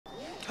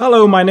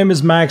Hello, my name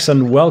is Max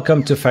and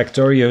welcome to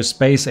Factorio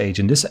Space Age.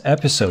 In this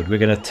episode, we're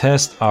going to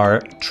test our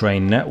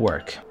train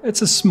network.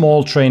 It's a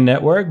small train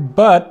network,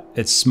 but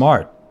it's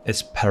smart.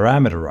 It's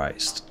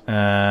parameterized.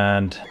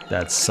 And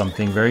that's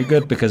something very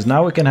good because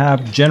now we can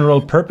have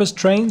general purpose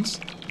trains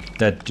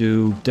that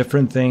do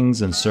different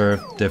things and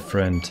serve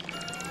different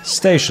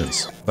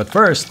stations. But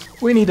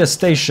first, we need a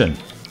station.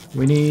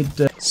 We need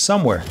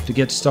somewhere to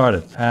get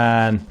started.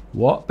 And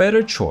what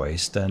better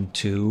choice than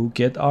to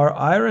get our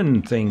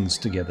iron things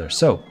together?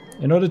 So,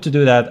 in order to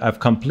do that, I've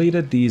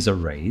completed these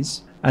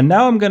arrays. And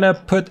now I'm gonna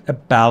put a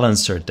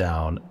balancer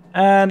down.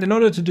 And in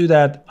order to do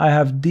that, I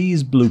have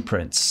these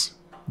blueprints.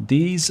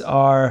 These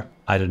are,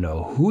 I don't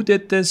know who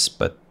did this,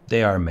 but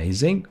they are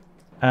amazing.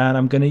 And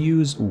I'm gonna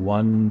use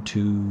 1,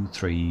 2,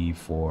 3,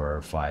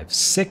 4, 5,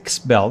 6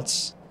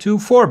 belts to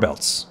 4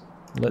 belts.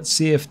 Let's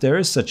see if there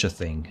is such a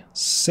thing.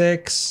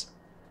 6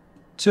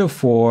 to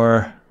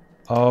 4.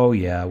 Oh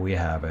yeah, we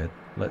have it.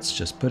 Let's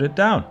just put it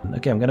down.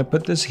 Okay, I'm gonna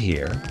put this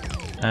here.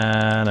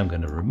 And I'm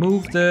gonna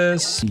remove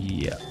this.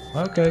 Yeah,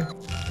 okay.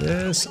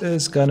 This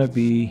is gonna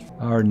be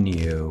our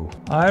new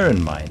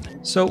iron mine.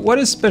 So what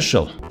is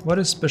special? What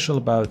is special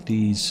about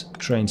these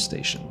train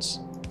stations?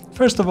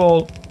 First of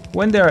all,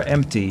 when they are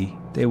empty,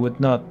 they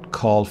would not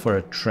call for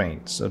a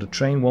train. So the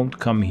train won't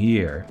come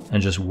here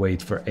and just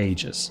wait for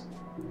ages.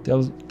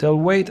 They'll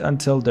wait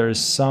until there's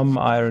some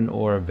iron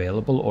ore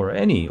available, or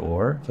any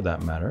ore for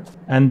that matter.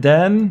 And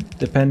then,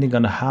 depending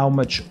on how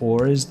much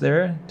ore is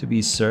there to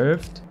be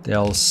served,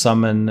 they'll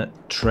summon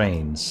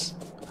trains.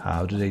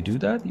 How do they do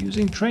that?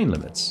 Using train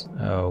limits.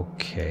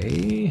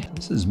 Okay,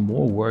 this is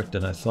more work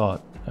than I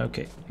thought.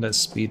 Okay, let's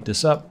speed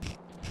this up.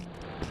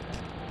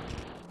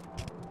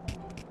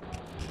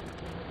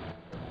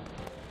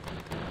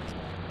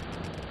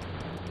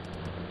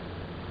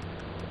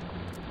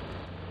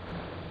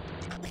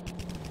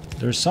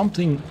 There's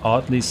something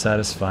oddly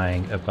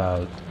satisfying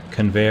about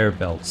conveyor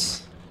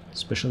belts,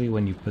 especially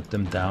when you put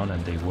them down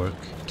and they work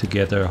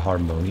together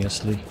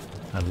harmoniously.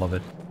 I love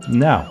it.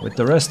 Now, with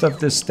the rest of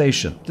this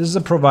station, this is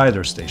a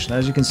provider station.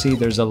 As you can see,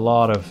 there are a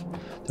lot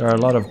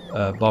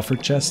of buffer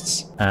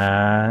chests,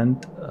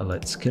 and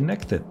let's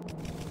connect it.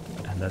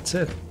 And that's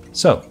it.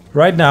 So,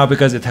 right now,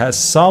 because it has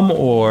some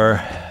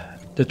ore,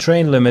 the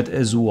train limit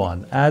is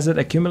 1. As it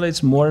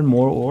accumulates more and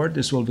more ore,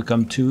 this will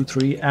become 2,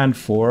 3, and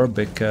 4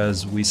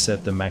 because we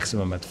set the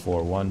maximum at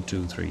 4. 1,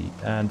 2, 3,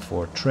 and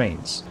 4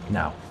 trains.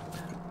 Now,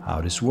 how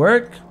does this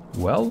work?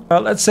 Well,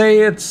 let's say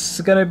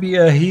it's gonna be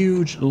a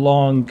huge,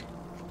 long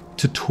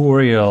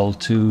tutorial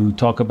to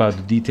talk about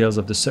the details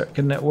of the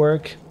circuit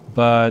network,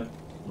 but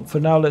for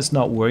now, let's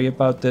not worry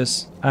about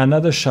this.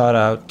 Another shout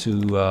out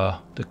to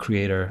the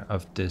creator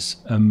of this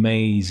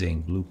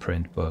amazing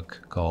blueprint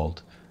book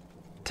called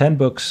 10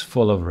 books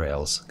full of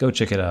rails. Go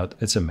check it out.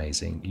 It's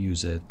amazing.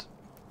 Use it.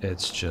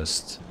 It's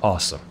just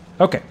awesome.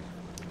 Okay,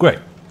 great.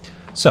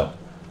 So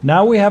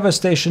now we have a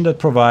station that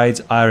provides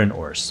iron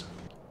ores.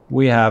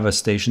 We have a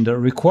station that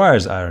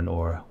requires iron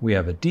ore. We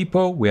have a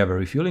depot, we have a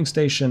refueling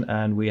station,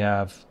 and we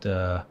have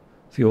the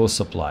fuel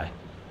supply.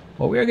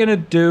 What we're gonna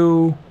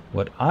do,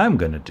 what I'm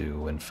gonna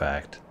do, in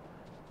fact,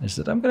 is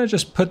that I'm gonna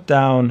just put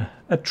down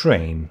a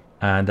train,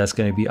 and that's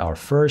gonna be our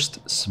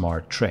first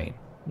smart train.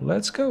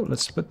 Let's go.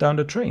 Let's put down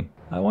the train.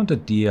 I want a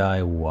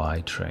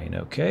DIY train,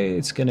 okay?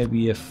 It's gonna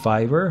be a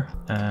 5er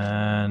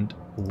and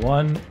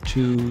 1,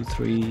 2,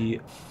 3,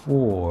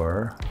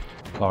 4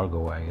 cargo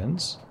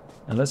wagons.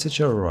 And let's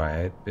hitch a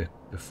ride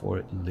before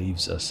it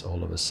leaves us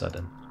all of a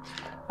sudden.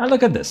 And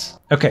look at this.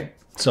 Okay,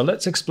 so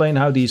let's explain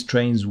how these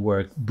trains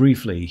work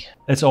briefly.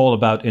 It's all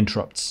about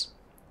interrupts.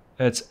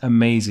 It's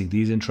amazing.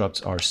 These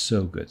interrupts are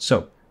so good.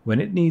 So when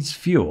it needs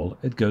fuel,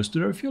 it goes to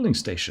the refueling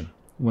station.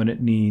 When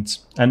it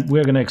needs, and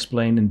we're going to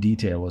explain in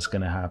detail what's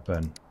going to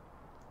happen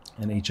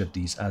in each of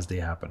these as they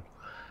happen.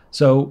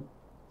 So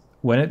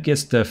when it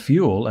gets the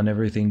fuel and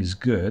everything is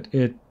good,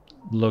 it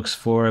looks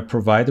for a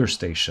provider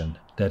station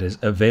that is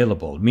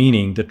available,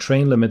 meaning the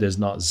train limit is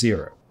not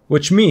 0,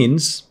 which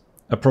means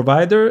a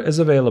provider is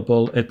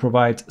available. It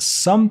provides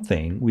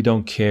something. We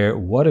don't care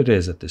what it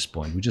is at this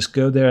point. We just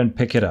go there and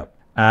pick it up.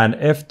 And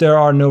if there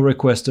are no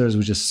requesters,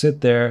 we just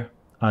sit there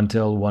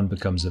until one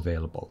becomes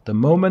available. The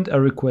moment a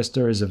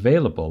requester is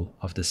available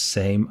of the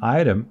same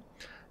item,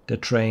 the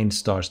train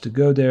starts to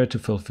go there to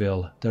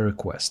fulfill the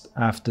request.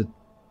 After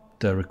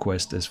the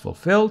request is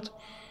fulfilled,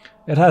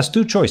 it has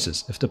 2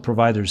 choices. If the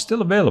provider is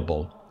still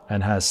available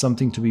and has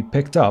something to be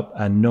picked up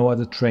and no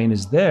other train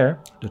is there,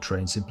 the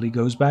train simply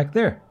goes back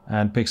there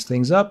and picks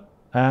things up,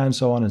 and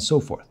so on and so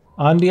forth.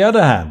 On the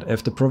other hand,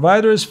 if the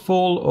provider is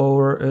full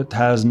or it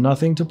has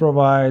nothing to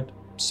provide,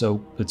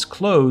 so it's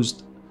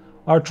closed,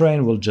 our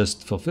train will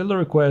just fulfill the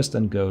request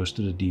and goes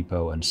to the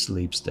depot and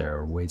sleeps there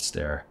or waits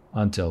there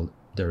until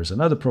there is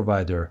another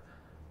provider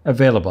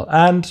available.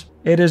 And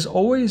it is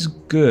always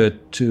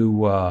good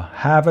to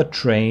have a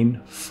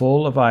train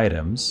full of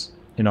items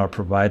in our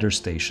provider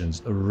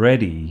stations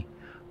ready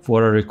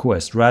for a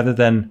request rather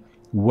than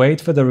wait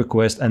for the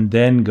request and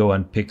then go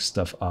and pick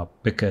stuff up,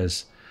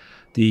 because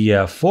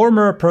the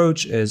former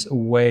approach is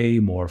way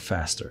more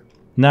faster.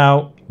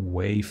 Now,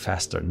 way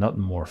faster, not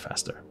more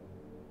faster.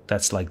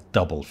 That's like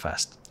double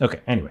fast. Okay,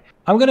 anyway,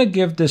 I'm gonna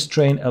give this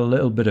train a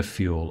little bit of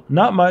fuel.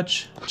 Not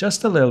much,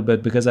 just a little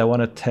bit, because I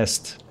want to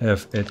test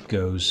if it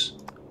goes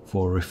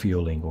for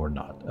refueling or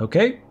not.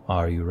 Okay,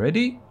 are you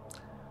ready?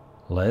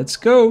 Let's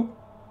go.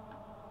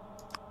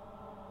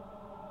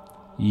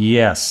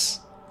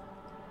 Yes.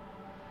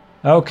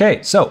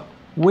 Okay, so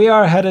we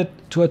are headed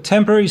to a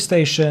temporary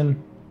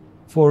station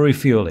for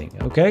refueling.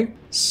 Okay,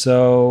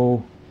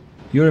 so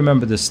you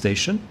remember this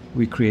station?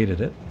 We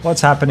created it.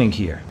 What's happening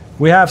here?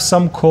 We have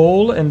some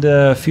coal in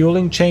the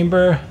fueling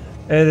chamber.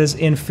 It is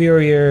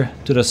inferior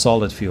to the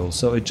solid fuel,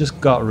 so it just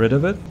got rid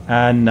of it,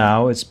 and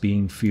now it's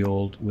being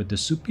fueled with the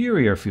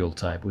superior fuel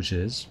type, which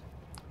is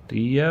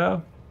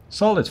the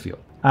solid fuel.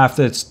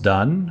 After it's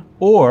done,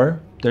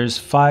 or there's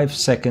 5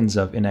 seconds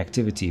of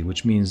inactivity,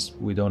 which means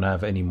we don't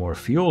have any more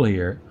fuel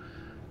here,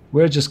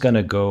 we're just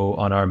gonna go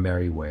on our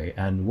merry way.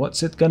 And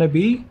what's it gonna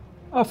be?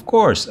 Of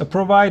course, a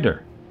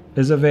provider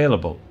is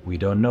available. We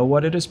don't know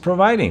what it is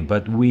providing,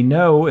 but we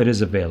know it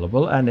is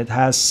available and it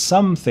has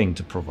something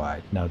to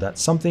provide. Now that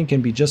something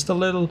can be just a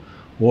little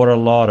or a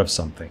lot of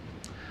something.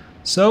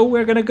 So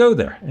we're gonna go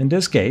there. In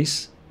this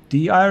case,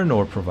 the iron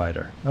ore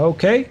provider.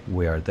 Okay,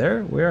 we are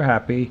there, we're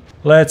happy.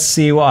 Let's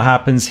see what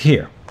happens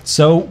here.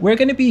 So we're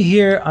gonna be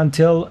here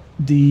until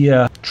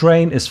the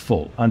train is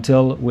full,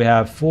 until we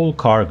have full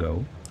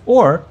cargo.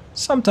 Or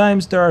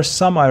sometimes there are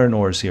some iron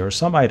ores here, or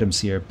some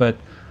items here, but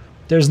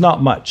there's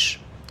not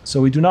much. So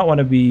we do not want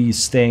to be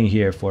staying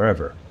here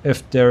forever.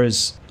 If there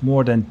is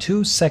more than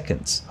 2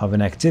 seconds of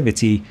an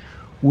activity,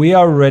 we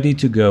are ready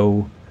to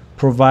go,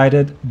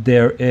 provided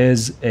there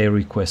is a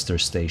requester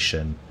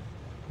station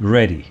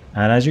ready.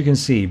 And as you can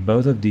see,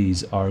 both of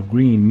these are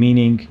green,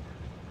 meaning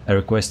a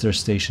requester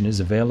station is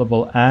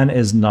available and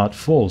is not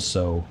full.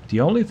 So the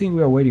only thing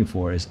we are waiting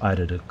for is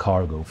either the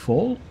cargo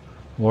full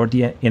or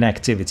the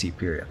inactivity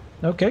period.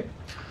 Okay.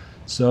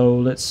 So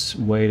let's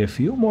wait a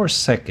few more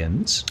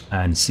seconds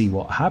and see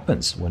what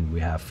happens when we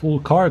have full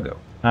cargo.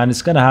 And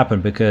it's going to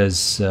happen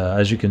because,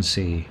 as you can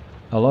see,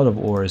 a lot of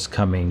ore is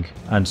coming.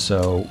 And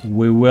so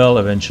we will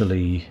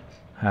eventually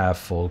have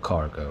full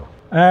cargo.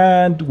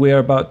 And we're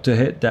about to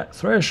hit that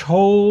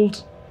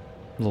threshold.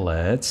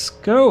 Let's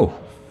go.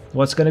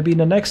 What's going to be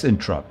the next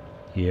interrupt?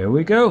 Here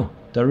we go.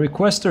 The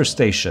requester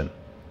station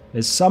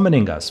is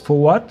summoning us. For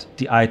what?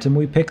 The item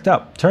we picked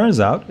up. Turns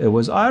out it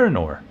was iron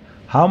ore.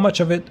 How much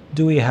of it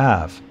do we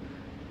have?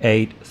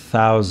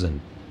 8,000.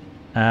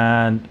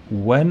 And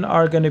when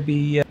our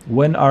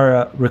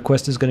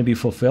request is going to be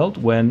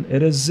fulfilled? When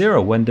it is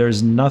 0, when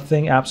there's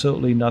nothing,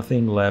 absolutely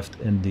nothing left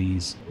in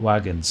these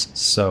wagons.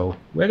 So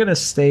we're going to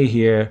stay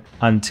here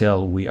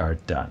until we are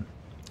done.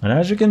 And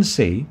as you can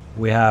see,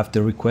 we have the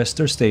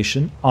requester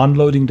station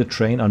unloading the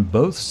train on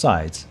both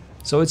sides,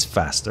 so it's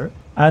faster.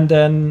 And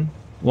then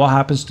what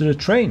happens to the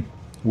train?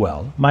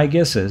 Well, my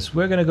guess is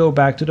we're going to go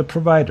back to the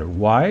provider.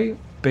 Why?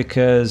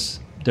 Because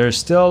there's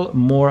still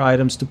more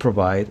items to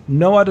provide,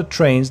 no other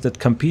trains that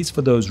competes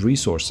for those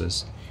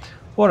resources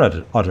or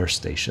other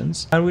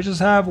stations, and we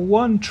just have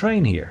one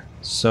train here.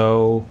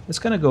 So it's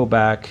gonna go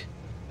back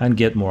and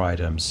get more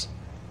items,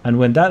 and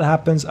when that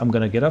happens, I'm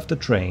gonna get off the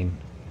train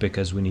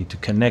because we need to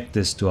connect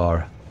this to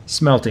our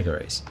smelting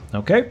arrays.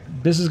 Okay,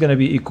 this is gonna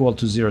be equal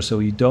to 0, so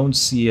you don't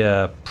see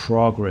a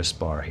progress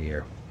bar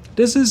here.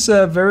 This is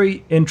a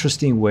very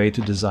interesting way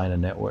to design a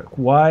network.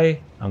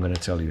 Why? I'm gonna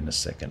tell you in a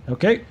second.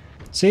 Okay.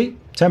 See?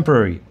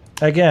 Temporary.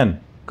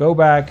 Again, go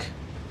back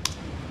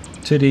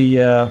to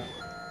the...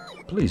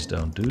 please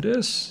don't do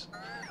this.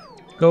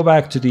 Go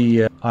back to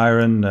the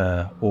iron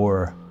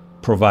ore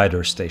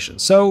provider station.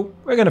 So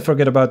we're going to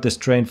forget about this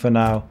train for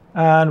now.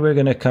 And we're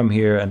going to come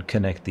here and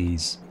connect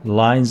these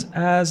lines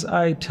as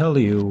I tell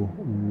you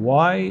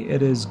why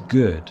it is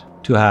good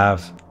to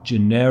have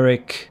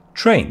generic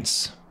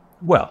trains.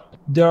 Well,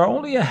 there are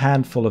only a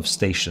handful of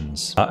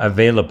stations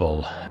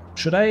available.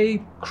 Should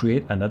I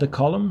create another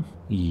column?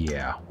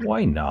 Yeah,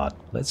 why not?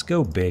 Let's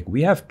go big.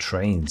 We have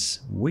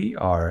trains. We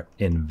are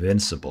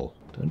invincible.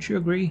 Don't you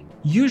agree?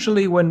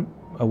 Usually when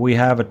we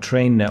have a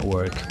train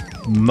network,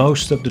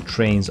 most of the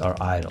trains are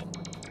idle.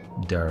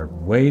 They're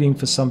waiting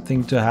for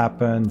something to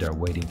happen. They're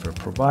waiting for a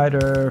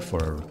provider, for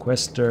a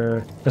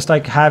requester. It's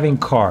like having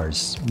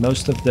cars.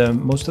 Most of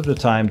the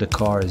time, the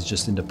car is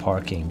just in the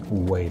parking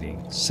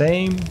waiting.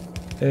 Same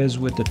as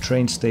with the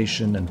train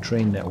station and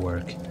train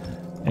network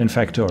in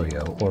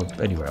Factorio or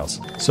anywhere else.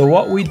 So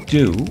what we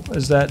do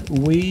is that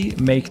we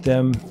make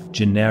them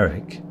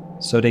generic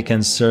so they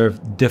can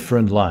serve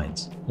different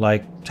lines,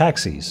 like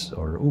taxis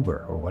or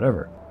Uber or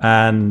whatever.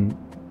 And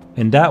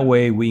in that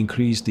way, we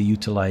increase the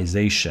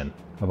utilization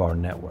of our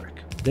network.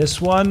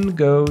 This one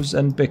goes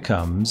and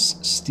becomes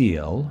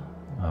steel.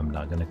 I'm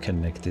not going to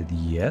connect it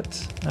yet.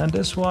 And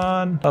this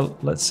one,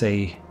 let's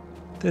say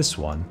this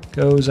one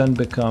goes and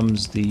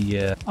becomes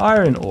the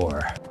iron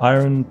ore,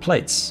 iron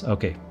plates.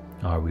 Okay.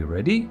 Are we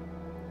ready?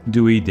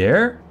 Do we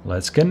dare?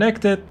 Let's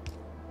connect it.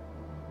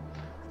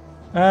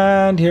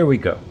 And here we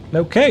go.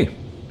 Okay.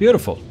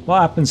 Beautiful.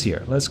 What happens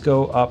here? Let's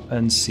go up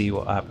and see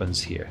what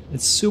happens here.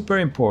 It's super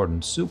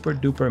important, super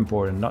duper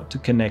important not to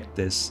connect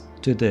this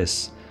to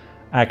this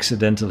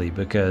accidentally,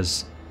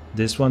 because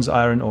this one's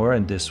iron ore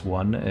and this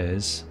one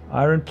is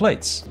iron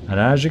plates. And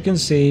as you can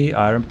see,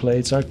 iron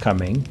plates are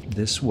coming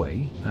this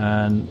way.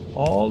 And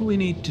all we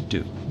need to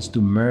do is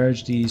to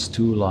merge these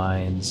two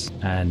lines.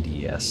 And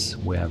yes,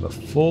 we have a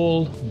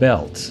full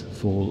belt,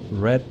 full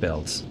red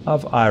belt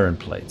of iron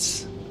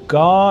plates.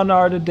 Gone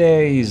are the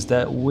days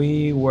that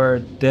we were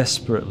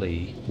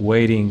desperately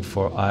waiting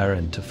for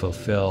iron to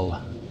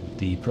fulfill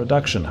the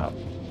production hub.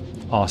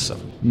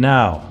 Awesome.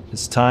 Now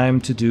it's time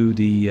to do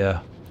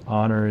the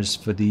honors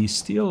for the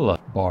steel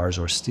bars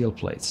or steel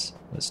plates.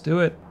 Let's do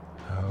it.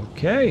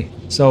 Okay,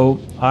 so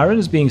iron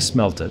is being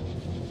smelted,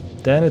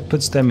 then it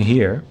puts them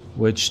here,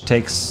 which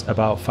takes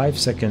about 5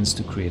 seconds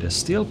to create a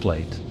steel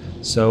plate.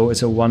 So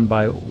it's a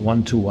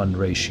 1:1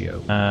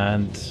 ratio,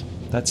 and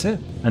that's it.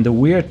 And the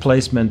weird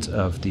placement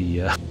of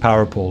the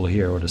power pole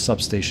here, or the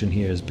substation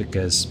here, is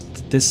because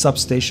this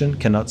substation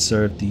cannot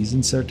serve these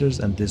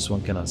inserters and this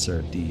one cannot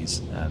serve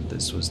these. And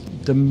this was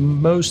the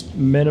most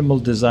minimal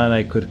design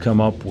I could come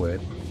up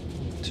with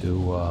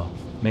to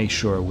make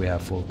sure we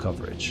have full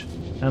coverage.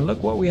 And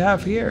look what we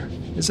have here.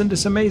 Isn't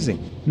this amazing?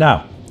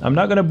 Now, I'm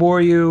not going to bore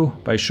you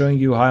by showing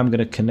you how I'm going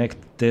to connect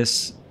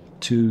this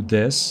to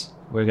this.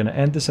 We're going to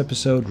end this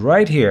episode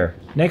right here.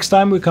 Next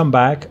time we come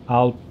back,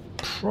 I'll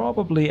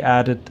probably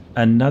add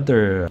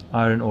another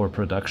iron ore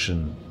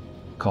production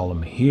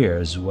column here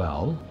as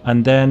well.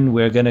 And then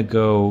we're going to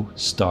go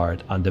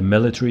start on the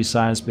military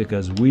science,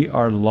 because we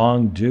are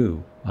long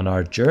due on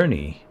our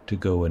journey to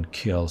go and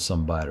kill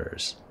some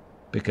biters.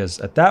 Because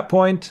at that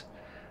point,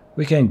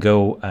 we can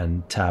go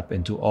and tap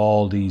into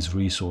all these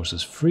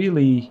resources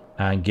freely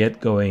and get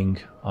going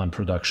on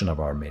production of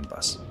our main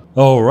bus.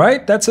 All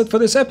right, that's it for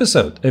this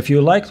episode. If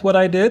you liked what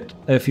I did,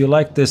 if you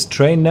liked this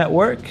train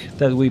network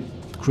that we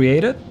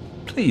created,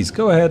 please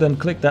go ahead and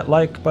click that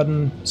like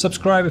button,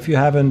 subscribe if you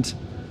haven't,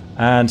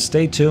 and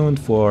stay tuned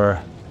for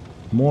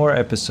more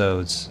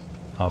episodes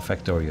of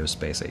Factorio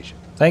Space Age.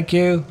 Thank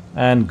you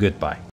and goodbye.